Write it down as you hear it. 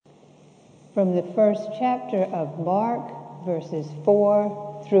from the first chapter of Mark, verses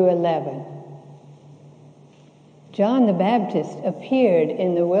 4 through 11. John the Baptist appeared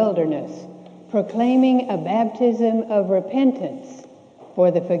in the wilderness, proclaiming a baptism of repentance for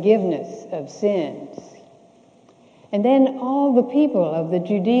the forgiveness of sins. And then all the people of the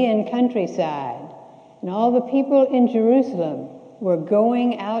Judean countryside and all the people in Jerusalem were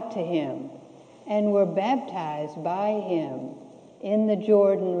going out to him and were baptized by him in the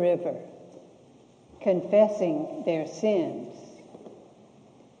Jordan River, confessing their sins.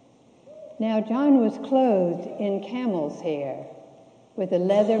 Now John was clothed in camel's hair, with a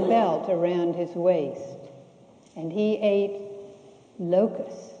leather belt around his waist, and he ate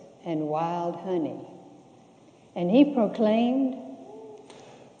locusts and wild honey. And he proclaimed,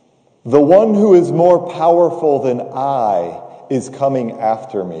 "The one who is more powerful than I is coming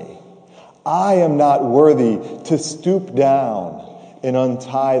after me. I am not worthy to stoop down and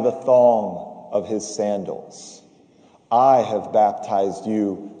untie the thong of his sandals. I have baptized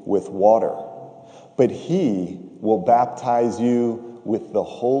you with water, but he will baptize you with the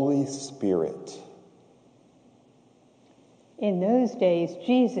Holy Spirit." In those days,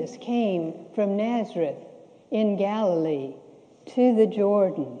 Jesus came from Nazareth in Galilee to the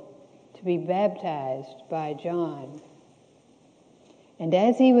Jordan to be baptized by John. And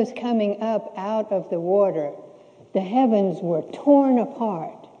as he was coming up out of the water, the heavens were torn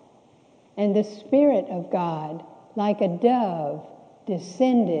apart, and the Spirit of God, like a dove,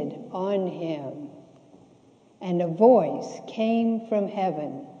 descended on him. And a voice came from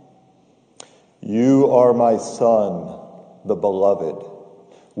heaven, "You are my Son, the Beloved.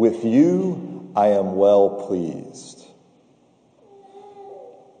 With you I am well pleased."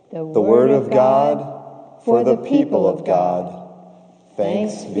 The word of God for the people of God.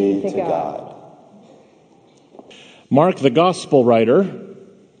 Thanks be to God. Mark, the gospel writer,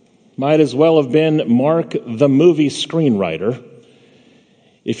 might as well have been Mark, the movie screenwriter,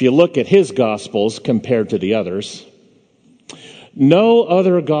 if you look at his gospels compared to the others. No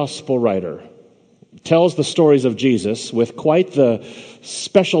other gospel writer tells the stories of Jesus with quite the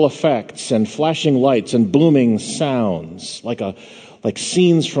special effects and flashing lights and booming sounds, like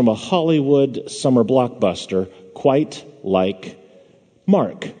scenes from a Hollywood summer blockbuster, quite like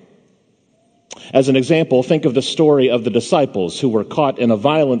Mark. As an example, think of the story of the disciples who were caught in a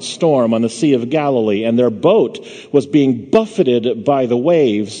violent storm on the Sea of Galilee, and their boat was being buffeted by the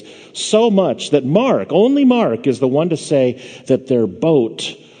waves so much that only Mark is the one to say that their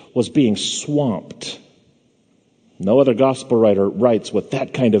boat was being swamped. No other gospel writer writes with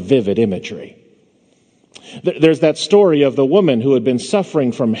that kind of vivid imagery. There's that story of the woman who had been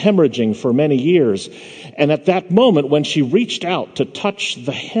suffering from hemorrhaging for many years, and at that moment when she reached out to touch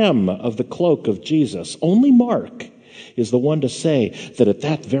the hem of the cloak of Jesus, only Mark is the one to say that at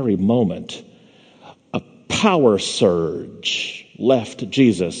that very moment a power surge left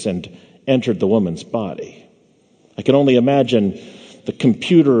Jesus and entered the woman's body. I can only imagine the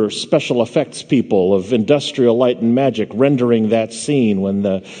computer special effects people of Industrial Light and Magic rendering that scene when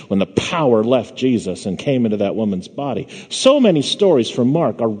the power left Jesus and came into that woman's body. So many stories from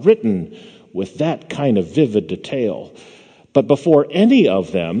Mark are written with that kind of vivid detail. But before any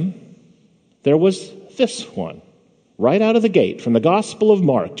of them, there was this one, right out of the gate from the Gospel of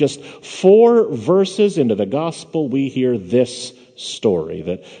Mark. Just 4 verses into the Gospel, we hear this story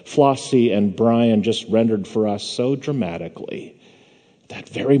that Flossie and Brian just rendered for us so dramatically. That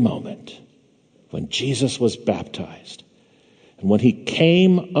very moment when Jesus was baptized and when he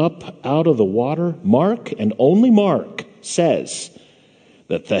came up out of the water, Mark, and only Mark, says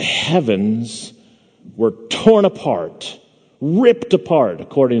that the heavens were torn apart, ripped apart,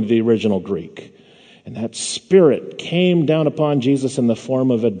 according to the original Greek. And that Spirit came down upon Jesus in the form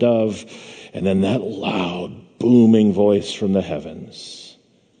of a dove, and then that loud, booming voice from the heavens.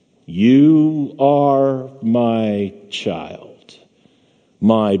 "You are my child,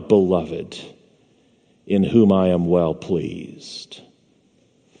 my beloved, in whom I am well pleased."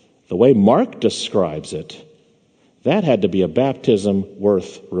 The way Mark describes it, that had to be a baptism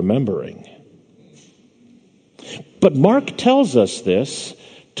worth remembering. But Mark tells us this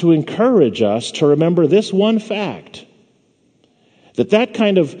to encourage us to remember this one fact, that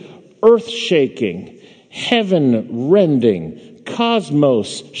kind of earth-shaking, heaven-rending,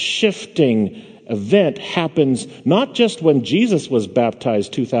 cosmos-shifting event happens not just when Jesus was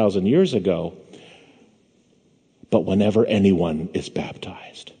baptized 2,000 years ago, but whenever anyone is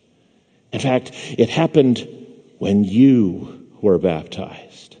baptized. In fact, it happened when you were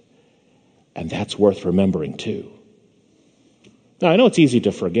baptized. And that's worth remembering too. Now, I know it's easy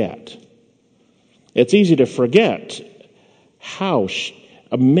to forget. It's easy to forget how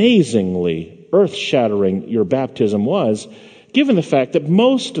amazingly earth-shattering your baptism was, given the fact that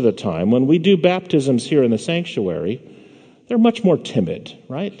most of the time when we do baptisms here in the sanctuary, they're much more timid,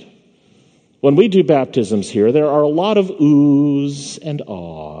 right? When we do baptisms here, there are a lot of oohs and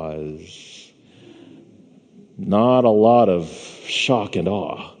ahs. Not a lot of shock and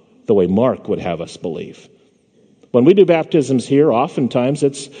awe, the way Mark would have us believe. When we do baptisms here, oftentimes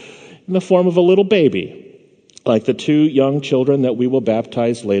it's in the form of a little baby, like the two young children that we will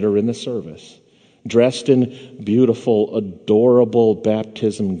baptize later in the service, dressed in beautiful, adorable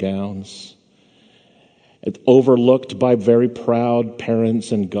baptism gowns, overlooked by very proud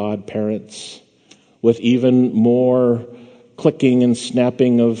parents and godparents, with even more clicking and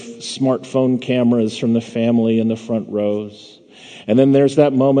snapping of smartphone cameras from the family in the front rows. And then there's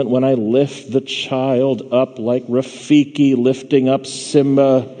that moment when I lift the child up like Rafiki lifting up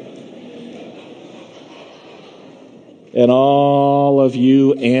Simba. And all of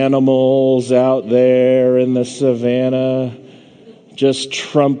you animals out there in the savannah just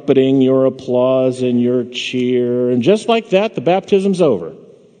trumpeting your applause and your cheer. And just like that, the baptism's over.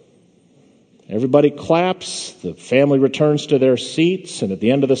 Everybody claps, the family returns to their seats, and at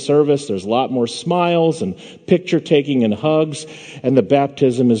the end of the service, there's a lot more smiles and picture-taking and hugs, and the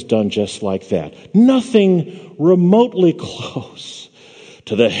baptism is done just like that. Nothing remotely close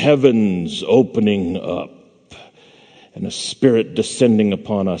to the heavens opening up and the Spirit descending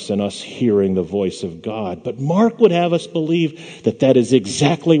upon us and us hearing the voice of God. But Mark would have us believe that that is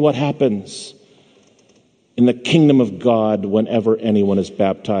exactly what happens in the kingdom of God whenever anyone is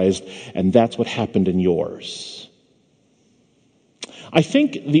baptized, and that's what happened in yours. I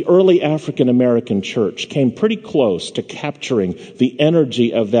think the early African American church came pretty close to capturing the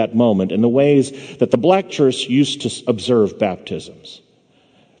energy of that moment in the ways that the black church used to observe baptisms.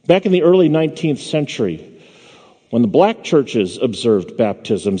 Back in the early 19th century, when the black churches observed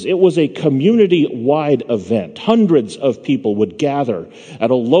baptisms, it was a community-wide event. Hundreds of people would gather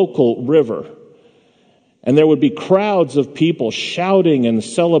at a local river, and there would be crowds of people shouting and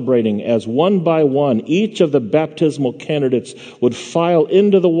celebrating as one by one, each of the baptismal candidates would file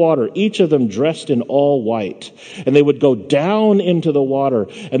into the water, each of them dressed in all white. And they would go down into the water.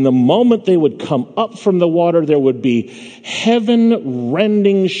 And the moment they would come up from the water, there would be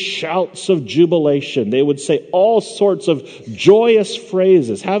heaven-rending shouts of jubilation. They would say all sorts of joyous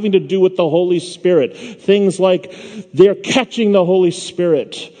phrases having to do with the Holy Spirit. Things like, they're catching the Holy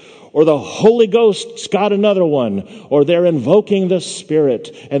Spirit, or the Holy Ghost's got another one, or they're invoking the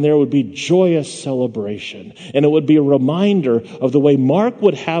Spirit, and there would be joyous celebration. And it would be a reminder of the way Mark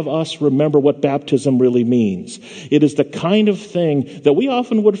would have us remember what baptism really means. It is the kind of thing that we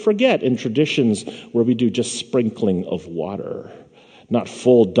often would forget in traditions where we do just sprinkling of water, not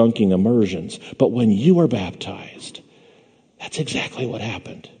full dunking immersions. But when you were baptized, that's exactly what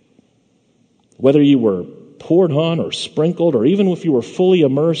happened. Whether you were poured on or sprinkled, or even if you were fully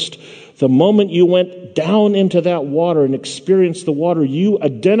immersed, the moment you went down into that water and experienced the water, you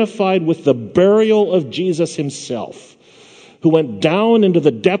identified with the burial of Jesus himself, who went down into the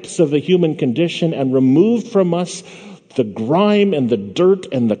depths of the human condition and removed from us the grime and the dirt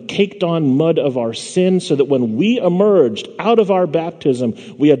and the caked on mud of our sin, so that when we emerged out of our baptism,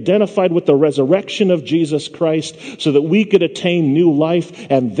 we identified with the resurrection of Jesus Christ so that we could attain new life.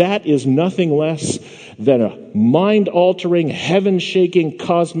 And that is nothing less than a mind-altering, heaven-shaking,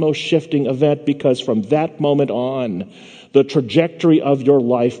 cosmos-shifting event, because from that moment on, the trajectory of your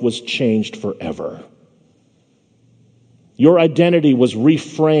life was changed forever. Your identity was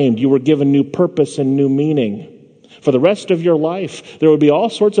reframed. You were given new purpose and new meaning. For the rest of your life, there would be all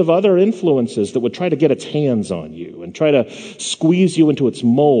sorts of other influences that would try to get its hands on you and try to squeeze you into its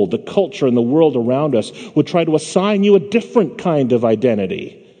mold. The culture and the world around us would try to assign you a different kind of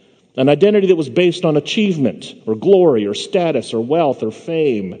identity. An identity that was based on achievement or glory or status or wealth or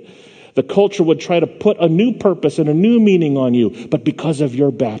fame. The culture would try to put a new purpose and a new meaning on you, but because of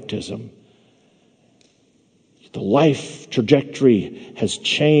your baptism, the life trajectory has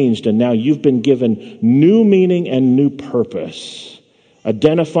changed, and now you've been given new meaning and new purpose,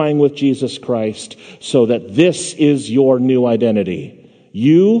 identifying with Jesus Christ, so that this is your new identity.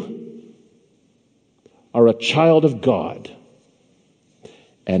 You are a child of God,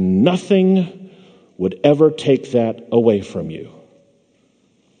 and nothing would ever take that away from you.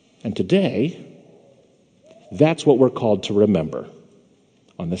 And today, that's what we're called to remember.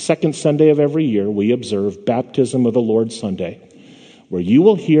 On the second Sunday of every year, we observe Baptism of the Lord Sunday, where you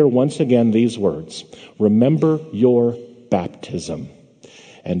will hear once again these words: remember your baptism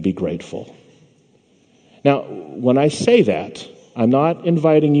and be grateful. Now, when I say that, I'm not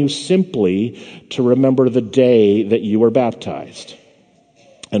inviting you simply to remember the day that you were baptized.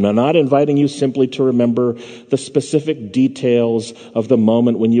 And I'm not inviting you simply to remember the specific details of the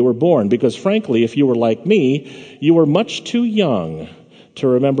moment when you were born, because frankly, if you were like me, you were much too young to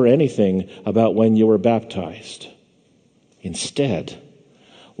remember anything about when you were baptized. Instead,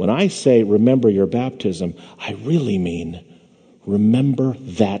 when I say remember your baptism, I really mean remember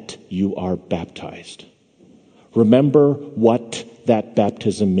that you are baptized. Remember what that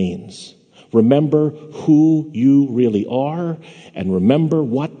baptism means. Remember who you really are, and remember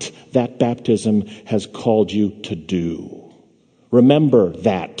what that baptism has called you to do. Remember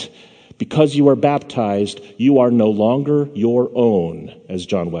that because you are baptized, you are no longer your own, as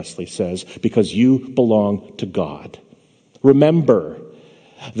John Wesley says, because you belong to God. Remember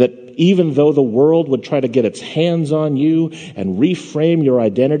that even though the world would try to get its hands on you and reframe your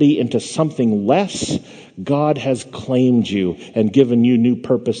identity into something less, God has claimed you and given you new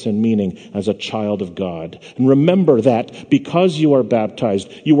purpose and meaning as a child of God. And remember that because you are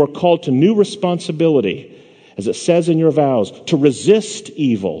baptized, you are called to new responsibility, as it says in your vows, to resist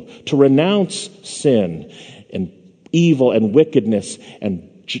evil, to renounce sin and evil and wickedness and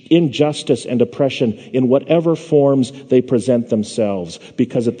injustice and oppression in whatever forms they present themselves.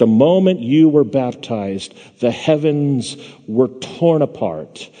 Because at the moment you were baptized, the heavens were torn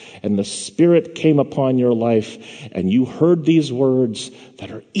apart and the Spirit came upon your life, and you heard these words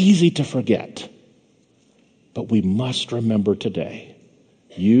that are easy to forget, but we must remember today.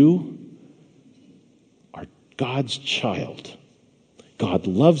 You are God's child. God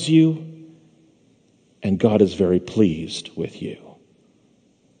loves you, and God is very pleased with you.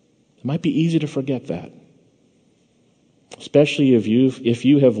 It might be easy to forget that, especially if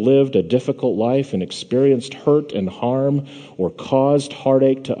you have lived a difficult life and experienced hurt and harm or caused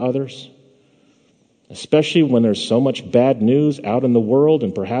heartache to others, especially when there's so much bad news out in the world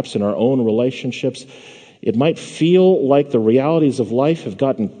and perhaps in our own relationships. It might feel like the realities of life have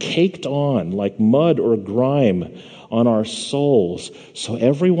gotten caked on like mud or grime on our souls. So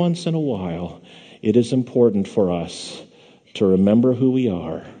every once in a while, it is important for us to remember who we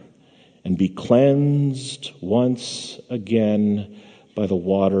are and be cleansed once again by the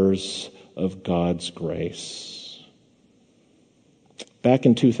waters of God's grace. Back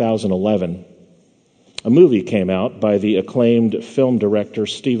in 2011, a movie came out by the acclaimed film director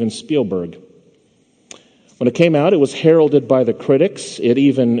Steven Spielberg. When it came out, it was heralded by the critics. It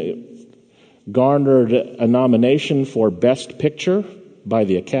even garnered a nomination for Best Picture by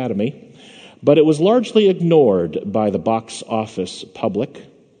the Academy, but it was largely ignored by the box office public.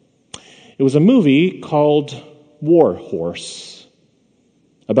 It was a movie called War Horse,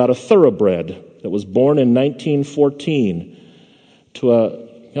 about a thoroughbred that was born in 1914 to a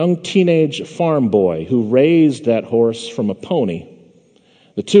young teenage farm boy who raised that horse from a pony.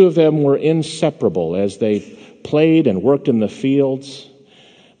 The two of them were inseparable as they played and worked in the fields.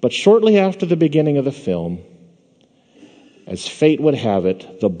 But shortly after the beginning of the film, as fate would have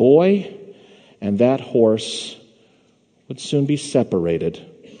it, the boy and that horse would soon be separated.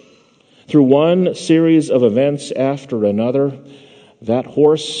 Through one series of events after another, that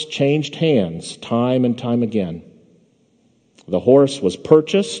horse changed hands time and time again. The horse was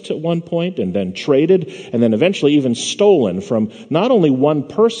purchased at one point and then traded and then eventually even stolen from not only one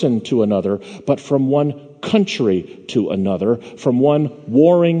person to another, but from one country to another, from one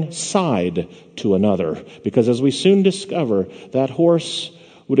warring side to another. Because as we soon discover, that horse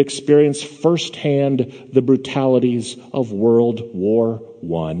would experience firsthand the brutalities of World War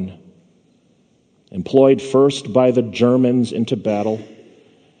I. Employed first by the Germans into battle,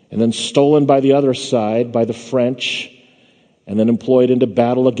 and then stolen by the other side, by the French, and then employed into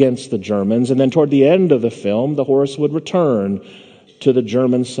battle against the Germans. And then toward the end of the film, the horse would return to the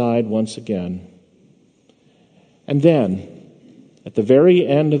German side once again. And then, at the very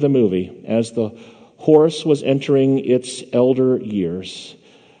end of the movie, as the horse was entering its elder years,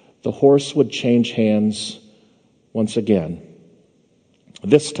 the horse would change hands once again.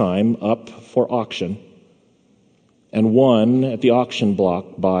 This time up for auction, and won at the auction block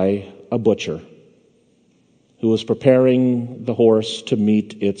by a butcher who was preparing the horse to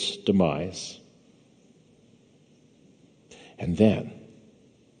meet its demise. And then,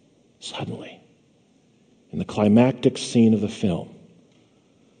 suddenly, in the climactic scene of the film,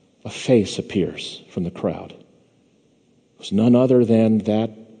 a face appears from the crowd. It was none other than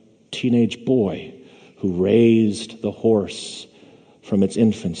that teenage boy who raised the horse from its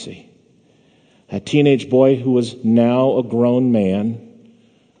infancy. A teenage boy who was now a grown man,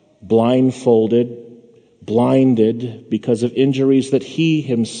 blindfolded, blinded because of injuries that he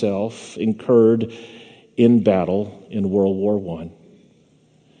himself incurred in battle in World War I.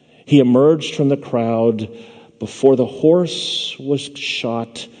 He emerged from the crowd before the horse was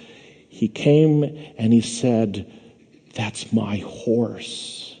shot, he came and he said, "That's my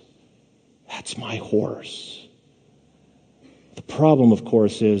horse. That's my horse." The problem, of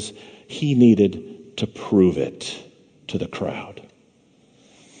course, is he needed to prove it to the crowd.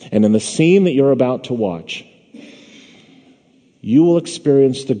 And in the scene that you're about to watch, you will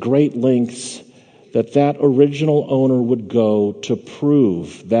experience the great lengths that original owner would go to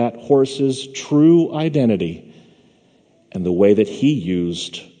prove that horse's true identity, and the way that he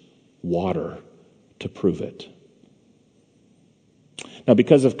used water to prove it. Now,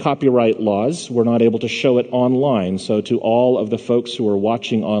 because of copyright laws, we're not able to show it online. So to all of the folks who are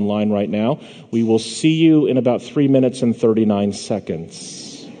watching online right now, we will see you in about 3 minutes and 39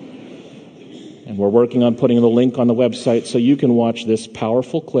 seconds. And we're working on putting the link on the website so you can watch this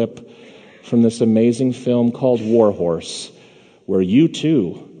powerful clip from this amazing film called War Horse, where you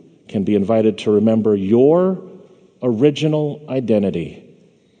too can be invited to remember your original identity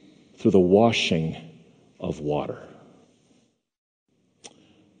through the washing of water.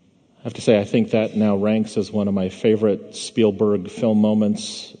 I have to say, I think that now ranks as one of my favorite Spielberg film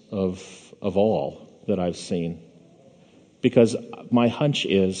moments of all that I've seen. Because my hunch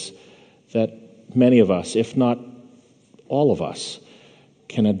is that many of us, if not all of us,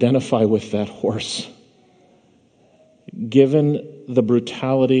 can identify with that horse. Given the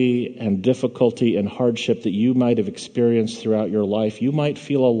brutality and difficulty and hardship that you might have experienced throughout your life, you might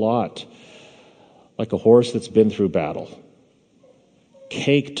feel a lot like a horse that's been through battle,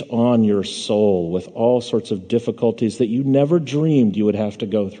 caked on your soul with all sorts of difficulties that you never dreamed you would have to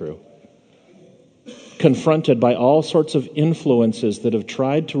go through, confronted by all sorts of influences that have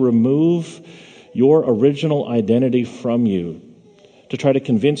tried to remove your original identity from you, to try to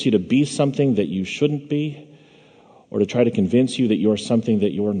convince you to be something that you shouldn't be, or to try to convince you that you're something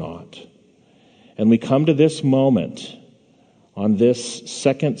that you're not. And we come to this moment on this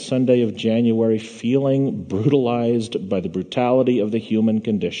second Sunday of January feeling brutalized by the brutality of the human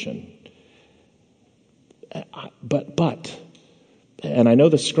condition. But, and I know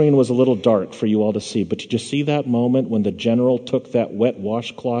the screen was a little dark for you all to see, but did you see that moment when the general took that wet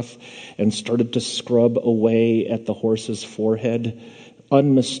washcloth and started to scrub away at the horse's forehead?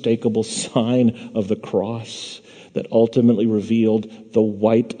 Unmistakable sign of the cross that ultimately revealed the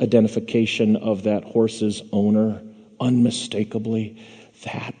white identification of that horse's owner, unmistakably.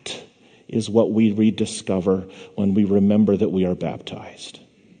 That is what we rediscover when we remember that we are baptized.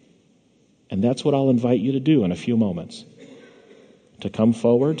 And that's what I'll invite you to do in a few moments. To come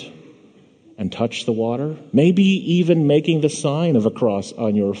forward and touch the water, maybe even making the sign of a cross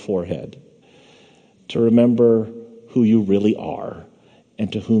on your forehead, to remember who you really are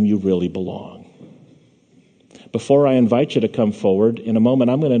and to whom you really belong. Before I invite you to come forward, in a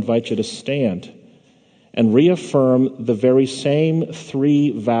moment I'm going to invite you to stand and reaffirm the very same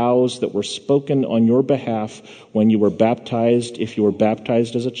 3 vows that were spoken on your behalf when you were baptized, if you were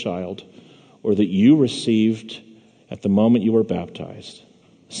baptized as a child, or that you received at the moment you were baptized.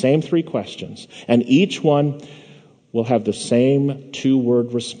 Same 3 questions. And each one will have the same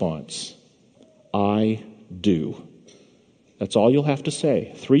 2-word response. I do. That's all you'll have to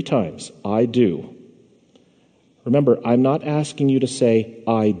say 3 times. I do. Remember, I'm not asking you to say,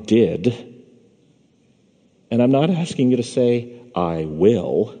 I did. And I'm not asking you to say, I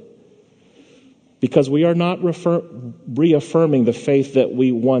will. Because we are not reaffirming the faith that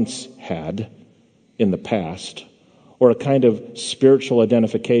we once had in the past, or a kind of spiritual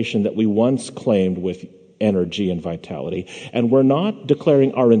identification that we once claimed with energy and vitality. And we're not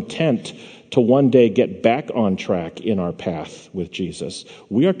declaring our intent to one day get back on track in our path with Jesus.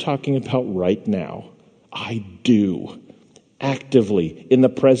 We are talking about right now. I do. Actively, in the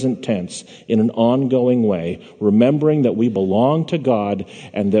present tense, in an ongoing way, remembering that we belong to God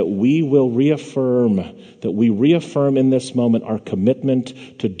and that we reaffirm in this moment our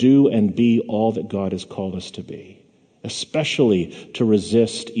commitment to do and be all that God has called us to be, especially to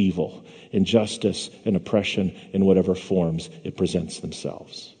resist evil, injustice, and oppression in whatever forms it presents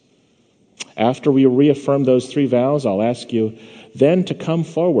themselves. After we reaffirm those 3 vows, I'll ask you then to come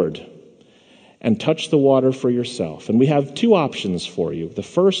forward and touch the water for yourself. And we have 2 options for you. The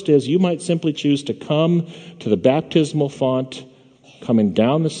first is you might simply choose to come to the baptismal font, coming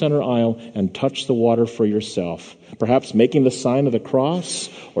down the center aisle, and touch the water for yourself. Perhaps making the sign of the cross,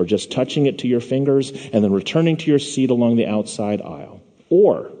 or just touching it to your fingers, and then returning to your seat along the outside aisle.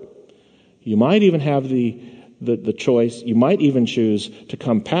 Or you might even have the choice, you might even choose to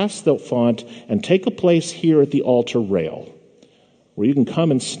come past the font and take a place here at the altar rail, where you can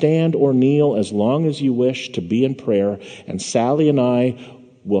come and stand or kneel as long as you wish to be in prayer, and Sally and I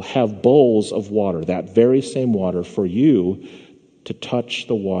will have bowls of water, that very same water, for you to touch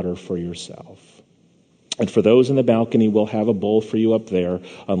the water for yourself. And for those in the balcony, we'll have a bowl for you up there,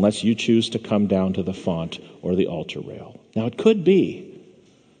 unless you choose to come down to the font or the altar rail. Now, it could be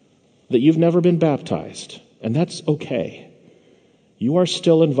that you've never been baptized, and that's okay. You are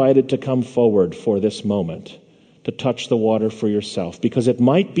still invited to come forward for this moment, to touch the water for yourself, because it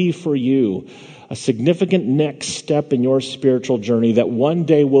might be for you a significant next step in your spiritual journey that one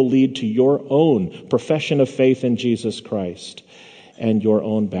day will lead to your own profession of faith in Jesus Christ and your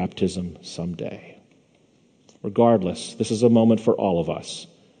own baptism someday. Regardless, this is a moment for all of us.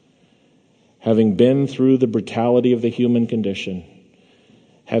 Having been through the brutality of the human condition,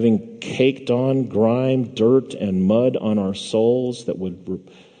 having caked on grime, dirt, and mud on our souls that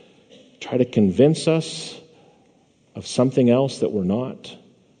would try to convince us of something else that we're not,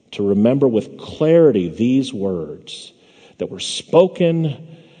 to remember with clarity these words that were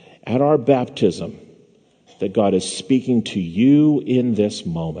spoken at our baptism, that God is speaking to you in this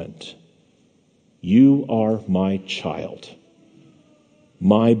moment. You are my child,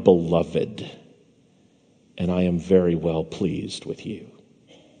 my beloved, and I am very well pleased with you.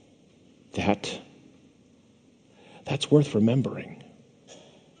 That's worth remembering.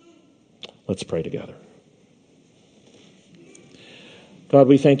 Let's pray together. God,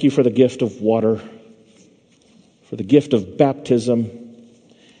 we thank you for the gift of water, for the gift of baptism,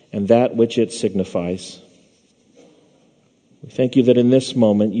 and that which it signifies. We thank you that in this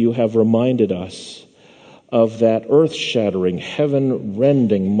moment you have reminded us of that earth-shattering,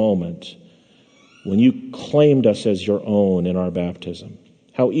 heaven-rending moment when you claimed us as your own in our baptism.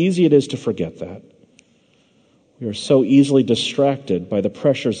 How easy it is to forget that. We are so easily distracted by the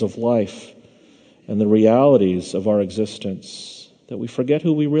pressures of life and the realities of our existence that we forget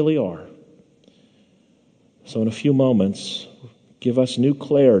who we really are. So in a few moments, give us new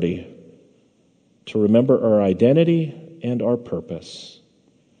clarity to remember our identity and our purpose.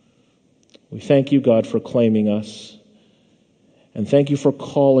 We thank you, God, for claiming us, and thank you for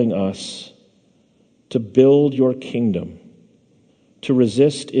calling us to build your kingdom, to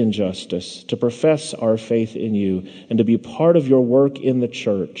resist injustice, to profess our faith in you, and to be part of your work in the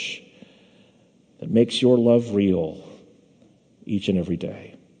church that makes your love real each and every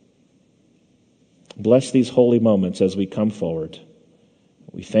day. Bless these holy moments as we come forward.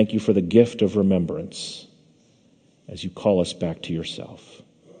 We thank you for the gift of remembrance as you call us back to yourself.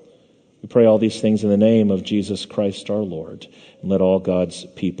 We pray all these things in the name of Jesus Christ our Lord, and let all God's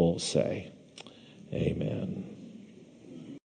people say, Amen.